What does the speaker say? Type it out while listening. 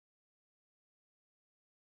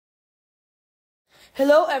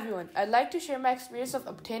Hello everyone, I'd like to share my experience of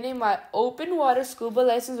obtaining my open water scuba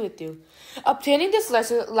license with you. Obtaining this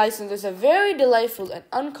license is a very delightful and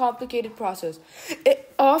uncomplicated process.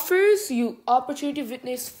 It offers you opportunity to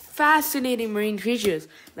witness fascinating marine creatures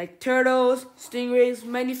like turtles, stingrays,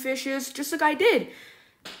 many fishes, just like I did.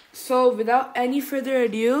 So without any further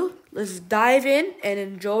ado, let's dive in and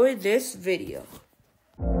enjoy this video.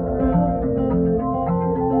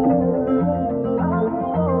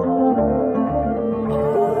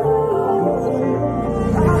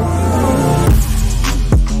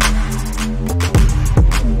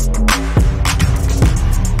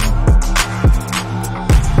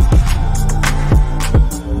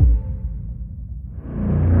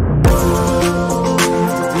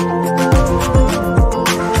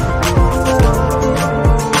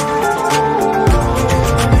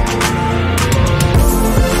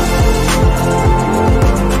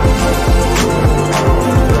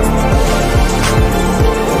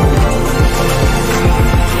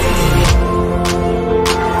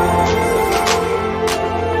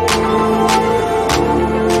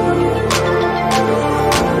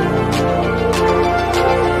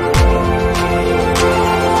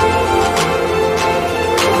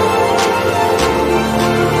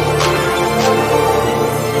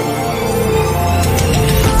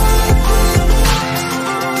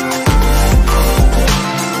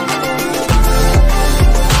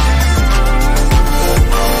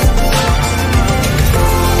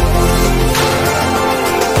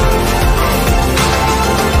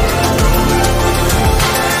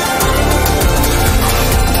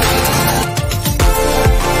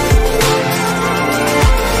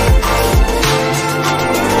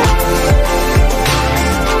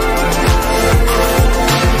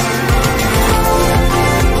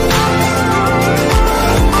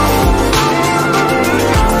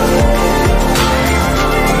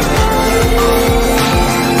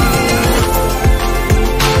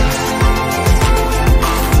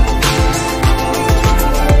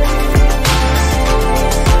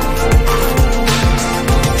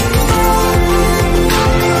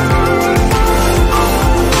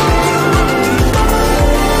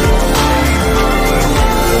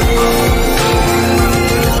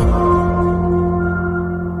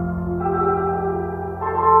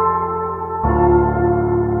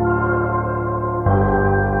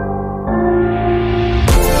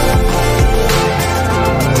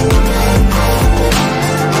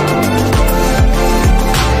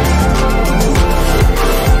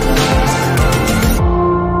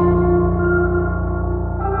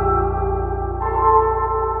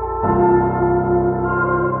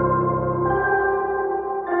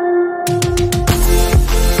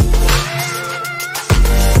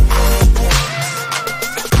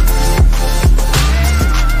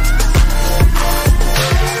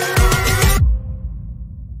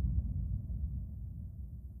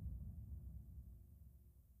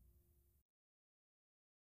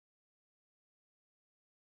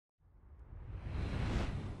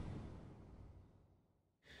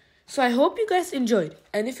 So I hope you guys enjoyed,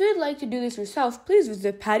 and if you'd like to do this yourself, please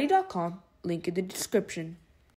visit patty.com, link in the description.